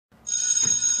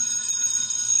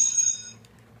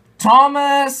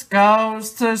Thomas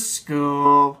goes to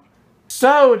school.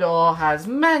 Sodor has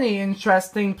many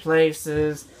interesting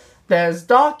places. There's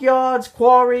dockyards,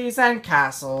 quarries, and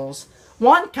castles.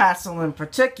 One castle in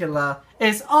particular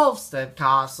is Ulfstead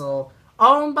Castle,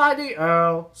 owned by the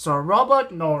Earl, Sir Robert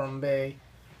Normanby.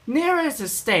 Near his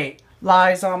estate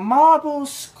lies a marble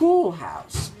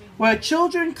schoolhouse, where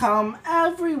children come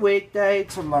every weekday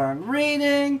to learn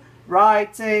reading,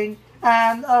 writing,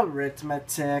 and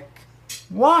arithmetic.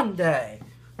 One day,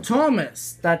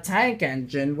 Thomas, the tank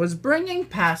engine, was bringing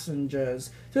passengers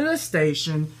to the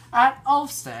station at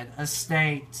Ulfstead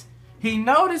Estate. He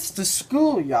noticed the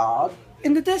schoolyard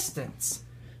in the distance.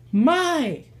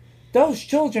 My, those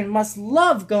children must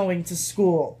love going to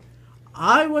school.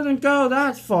 I wouldn't go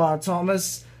that far,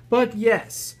 Thomas, but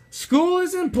yes, school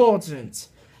is important.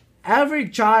 Every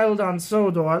child on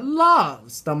Sodor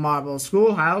loves the marble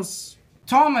schoolhouse.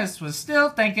 Thomas was still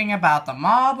thinking about the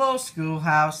marble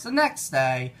schoolhouse the next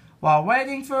day, while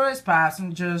waiting for his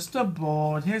passengers to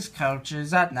board his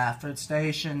coaches at Nafford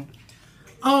Station.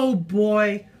 Oh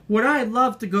boy, would I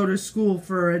love to go to school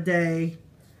for a day.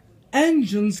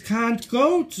 Engines can't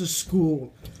go to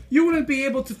school. You wouldn't be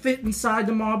able to fit inside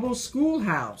the marble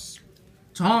schoolhouse.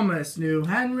 Thomas knew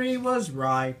Henry was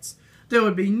right. There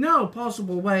would be no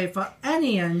possible way for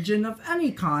any engine of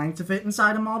any kind to fit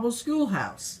inside a marble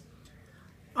schoolhouse.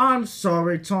 I'm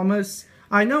sorry, Thomas.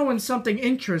 I know when something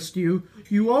interests you,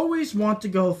 you always want to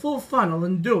go full frontal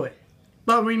and do it.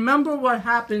 But remember what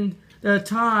happened the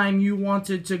time you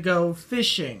wanted to go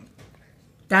fishing.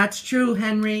 That's true,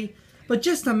 Henry. But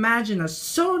just imagine a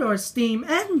Sodor steam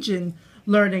engine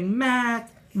learning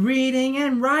math, reading,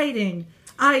 and writing.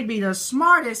 I'd be the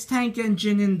smartest tank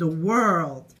engine in the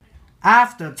world.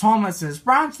 After Thomas's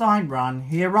branch line run,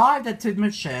 he arrived at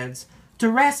Tidmouth Sheds to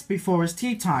rest before his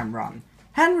tea time run.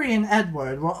 Henry and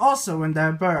Edward were also in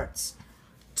their berths.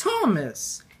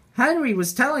 Thomas, Henry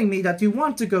was telling me that you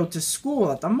want to go to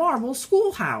school at the marble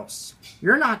schoolhouse.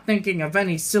 You're not thinking of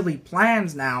any silly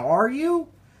plans now, are you?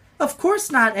 Of course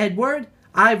not, Edward.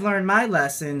 I've learned my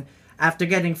lesson after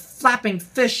getting flapping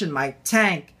fish in my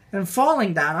tank and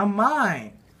falling down a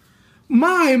mine.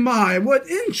 My, what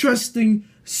interesting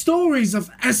stories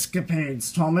of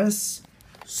escapades, Thomas.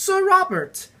 Sir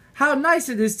Robert, how nice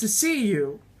it is to see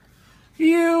you.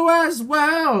 You as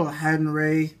well,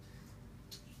 Henry.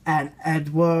 And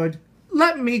Edward,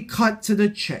 let me cut to the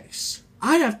chase.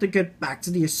 I have to get back to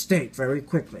the estate very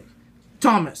quickly.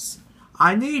 Thomas,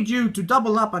 I need you to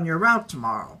double up on your route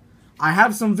tomorrow. I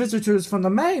have some visitors from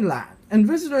the mainland and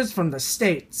visitors from the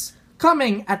States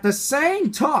coming at the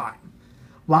same time.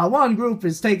 While one group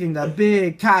is taking the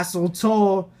big castle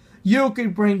tour, you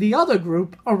can bring the other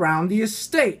group around the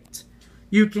estate.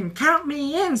 You can count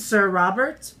me in, Sir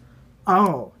Robert.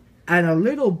 Oh, and a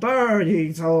little bird,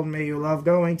 he told me you love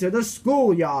going to the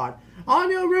schoolyard. On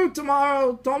your route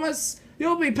tomorrow, Thomas,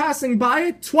 you'll be passing by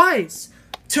it twice.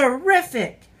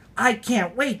 Terrific! I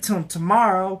can't wait till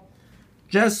tomorrow.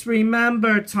 Just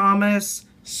remember, Thomas,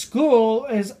 school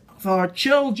is for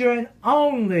children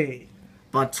only.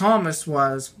 But Thomas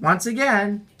was, once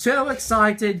again, too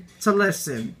excited to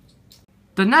listen.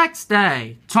 The next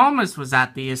day, Thomas was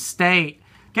at the estate,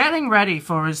 getting ready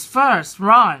for his first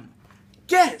run.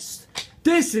 Guest,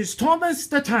 this is Thomas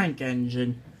the Tank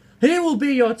Engine. He will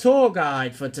be your tour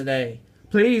guide for today.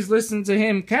 Please listen to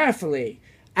him carefully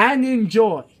and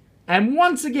enjoy. And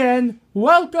once again,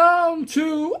 welcome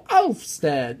to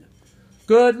Ulfstead.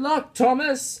 Good luck,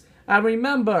 Thomas. And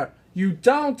remember, you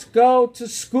don't go to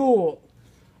school.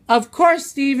 Of course,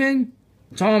 Stephen.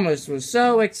 Thomas was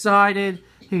so excited,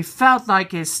 he felt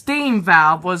like his steam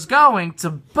valve was going to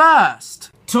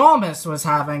burst. Thomas was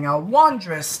having a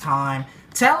wondrous time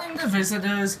telling the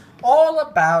visitors all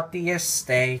about the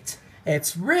estate,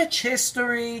 its rich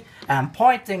history, and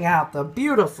pointing out the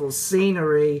beautiful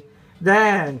scenery.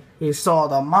 Then he saw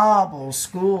the marble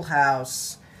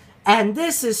schoolhouse. And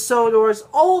this is Sodor's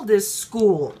oldest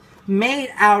school, made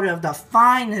out of the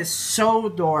finest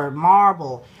Sodor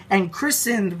marble and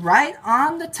christened right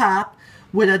on the top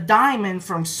with a diamond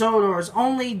from Sodor's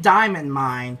only diamond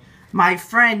mine. My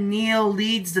friend Neil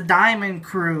leads the diamond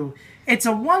crew. It's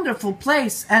a wonderful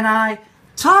place, and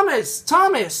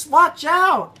Thomas, watch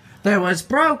out! There was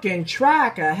broken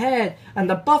track ahead, and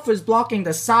the buffers blocking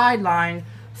the sideline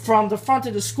from the front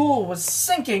of the school was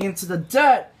sinking into the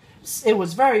dirt. It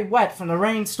was very wet from the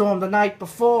rainstorm the night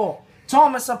before.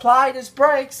 Thomas applied his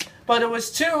brakes, but it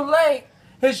was too late.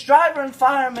 His driver and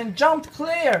fireman jumped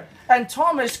clear, and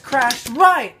Thomas crashed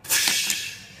right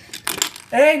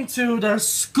into the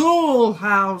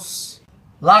schoolhouse.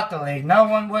 Luckily, no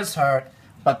one was hurt,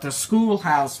 But the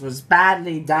schoolhouse was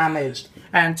badly damaged,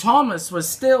 and Thomas was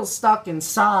still stuck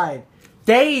inside.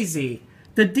 Daisy,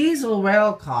 the diesel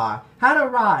rail car, had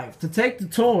arrived to take the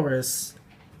tourists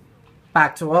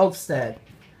back to Ulfstead.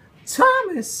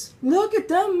 Thomas, look at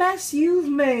the mess you've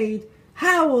made.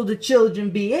 How will the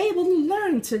children be able to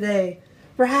learn today?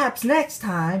 Perhaps next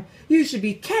time you should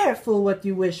be careful what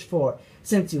you wish for,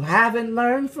 since you haven't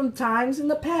learned from times in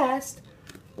the past.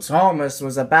 Thomas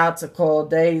was about to call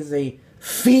Daisy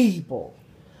feeble,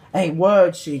 a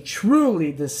word she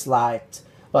truly disliked,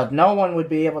 but no one would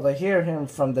be able to hear him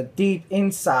from the deep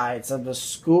insides of the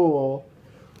school.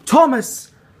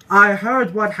 Thomas, I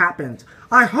heard what happened.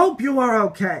 I hope you are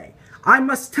okay. I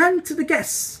must tend to the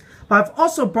guests, but I've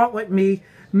also brought with me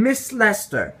Miss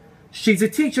Lester. She's a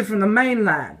teacher from the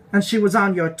mainland, and she was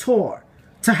on your tour.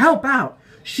 To help out,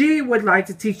 she would like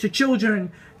to teach the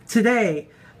children today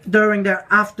during their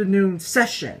afternoon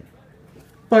session.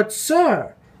 But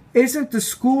sir, isn't the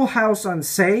schoolhouse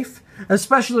unsafe,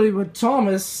 especially with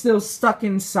Thomas still stuck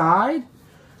inside?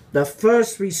 The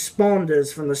first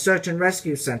responders from the Search and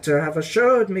Rescue Center have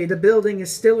assured me the building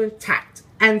is still intact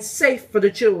and safe for the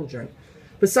children.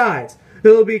 Besides, it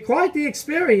will be quite the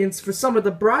experience for some of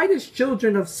the brightest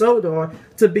children of Sodor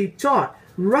to be taught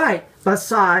right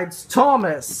besides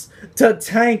Thomas, the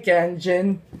tank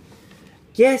engine.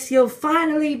 Guess you'll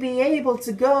finally be able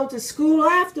to go to school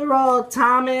after all,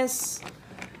 Thomas.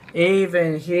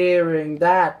 Even hearing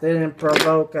that didn't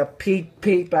provoke a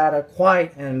peep out of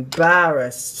quite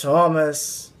embarrassed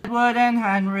Thomas. Edward and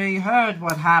Henry heard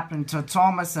what happened to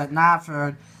Thomas at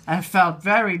Nafford and felt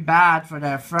very bad for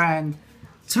their friend.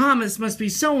 Thomas must be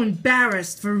so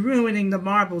embarrassed for ruining the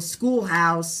marble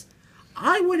schoolhouse.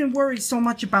 I wouldn't worry so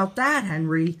much about that,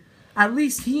 Henry. At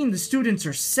least he and the students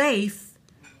are safe.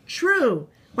 True,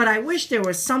 but I wish there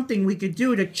was something we could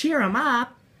do to cheer him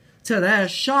up. To their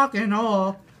shock and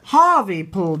awe, Harvey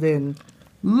pulled in,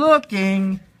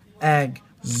 looking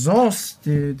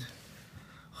exhausted.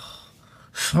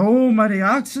 So many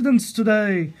accidents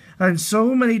today, and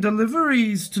so many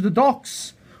deliveries to the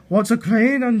docks. What's a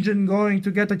crane engine going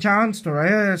to get a chance to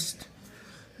rest?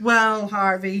 Well,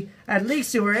 Harvey, at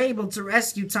least you were able to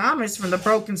rescue Thomas from the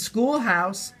broken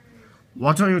schoolhouse.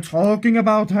 What are you talking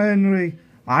about, Henry?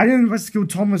 I didn't rescue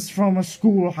Thomas from a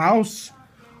schoolhouse.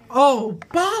 Oh,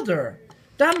 bother!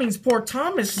 That means poor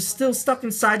Thomas is still stuck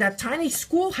inside that tiny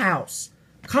schoolhouse.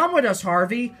 Come with us,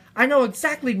 Harvey. I know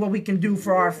exactly what we can do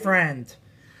for our friend.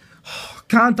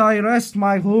 Can't I rest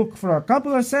my hook for a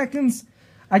couple of seconds?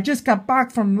 I just got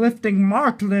back from lifting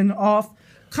Marklin off.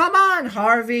 Come on,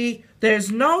 Harvey.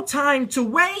 There's no time to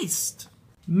waste.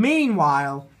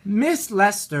 Meanwhile, Miss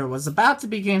Lester was about to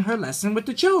begin her lesson with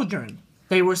the children.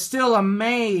 They were still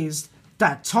amazed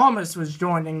that Thomas was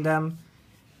joining them.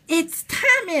 It's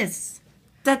Thomas,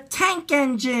 the tank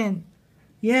engine.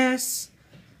 Yes,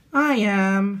 I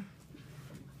am.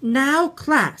 Now,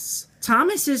 class,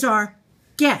 Thomas is our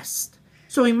guest,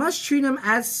 so we must treat him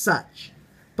as such.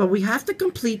 But we have to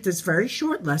complete this very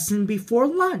short lesson before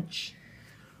lunch.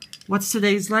 What's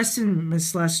today's lesson,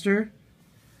 Miss Lester?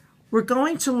 We're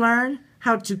going to learn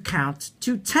how to count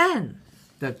to 10.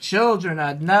 The children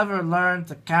had never learned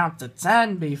to count to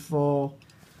 10 before.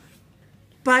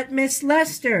 But, Miss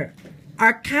Lester,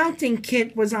 our counting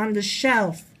kit was on the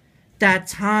shelf that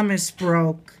Thomas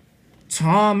broke.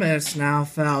 Thomas now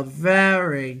felt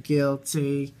very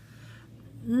guilty.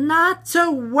 Not to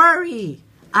worry.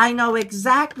 I know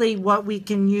exactly what we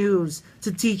can use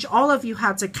to teach all of you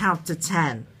how to count to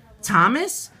 10.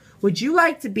 Thomas, would you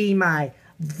like to be my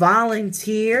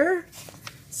volunteer?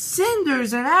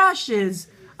 Cinders and ashes.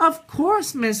 Of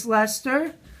course, Miss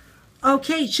Lester.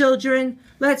 Okay, children,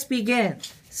 let's begin.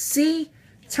 See,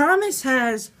 Thomas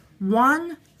has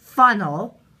one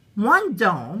funnel, one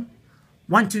dome,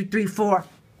 1, 2, 3, 4,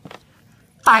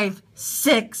 5,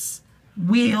 6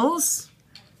 wheels,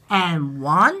 and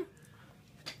 1,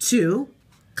 2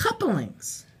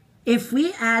 couplings. If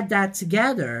we add that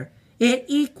together, it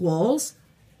equals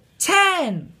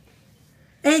 10.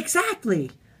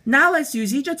 Exactly. Now let's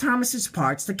use each of Thomas's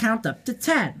parts to count up to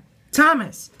 10.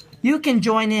 Thomas, you can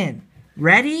join in.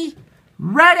 Ready?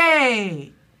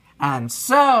 Ready! And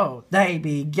so they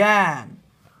began.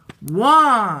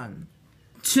 1,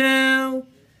 2,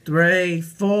 3,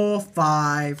 4,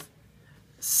 5,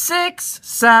 6,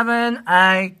 7,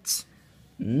 8,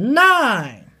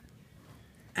 9,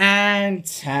 and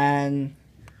 10.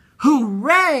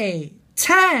 Hooray!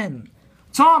 10!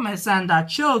 Thomas and the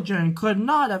children could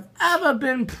not have ever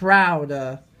been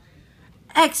prouder.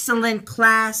 Excellent,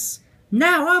 class.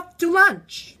 Now off to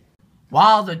lunch.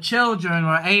 While the children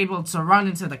were able to run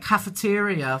into the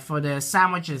cafeteria for their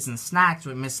sandwiches and snacks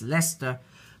with Miss Lester,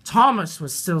 Thomas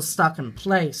was still stuck in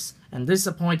place and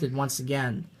disappointed once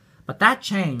again. But that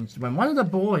changed when one of the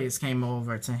boys came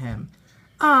over to him.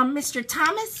 Mr.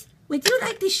 Thomas, would you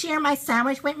like to share my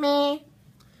sandwich with me?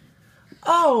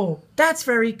 Oh, that's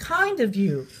very kind of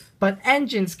you, but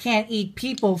engines can't eat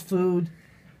people food.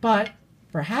 But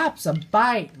perhaps a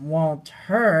bite won't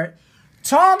hurt.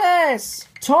 Thomas!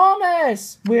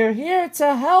 Thomas! We're here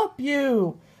to help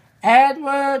you!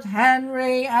 Edward,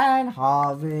 Henry, and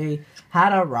Harvey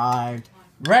had arrived,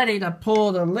 ready to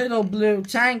pull the little blue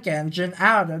tank engine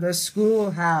out of the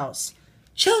schoolhouse.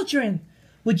 Children,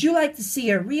 would you like to see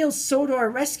a real Sodor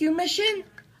rescue mission?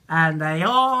 And they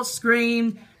all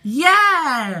screamed,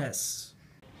 yes!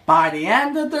 By the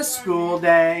end of the school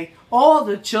day, all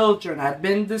the children had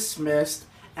been dismissed,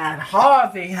 and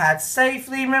Harvey had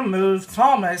safely removed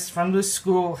Thomas from the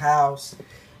schoolhouse.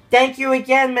 Thank you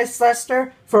again, Miss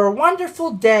Lester, for a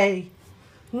wonderful day.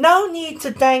 No need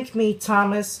to thank me,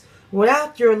 Thomas.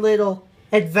 Without your little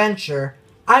adventure,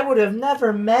 I would have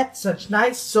never met such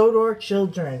nice Sodor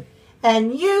children.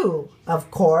 And you,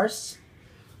 of course.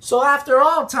 So after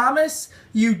all, Thomas,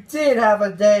 you did have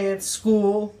a day at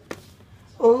school.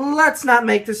 Let's not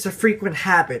make this a frequent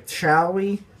habit, shall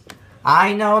we?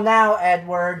 I know now,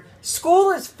 Edward.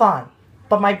 School is fun,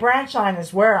 but my branch line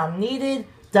is where I'm needed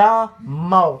the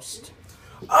most.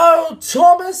 Oh,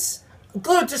 Thomas,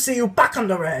 good to see you back on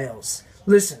the rails.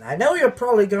 Listen, I know you're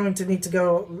probably going to need to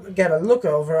go get a look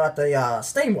over at the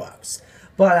steamworks,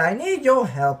 but I need your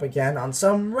help again on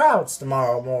some routes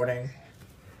tomorrow morning.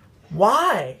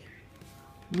 Why?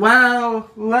 Well,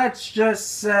 let's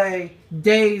just say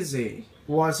Daisy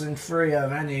wasn't free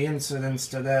of any incidents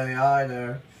today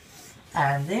either.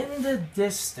 And in the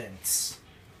distance,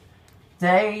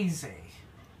 Daisy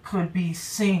could be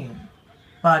seen,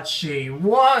 but she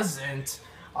wasn't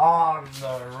on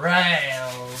the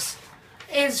rails.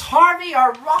 Is Harvey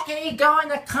or Rocky going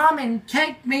to come and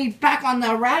take me back on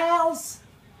the rails?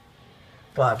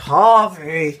 But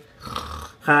Harvey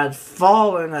had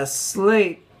fallen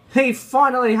asleep. He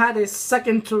finally had his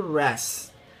second to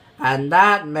rest, and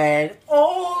that made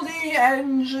all the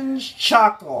engines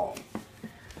chuckle.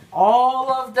 All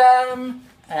of them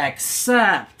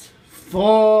except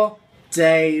for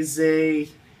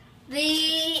Daisy.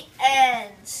 The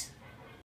end.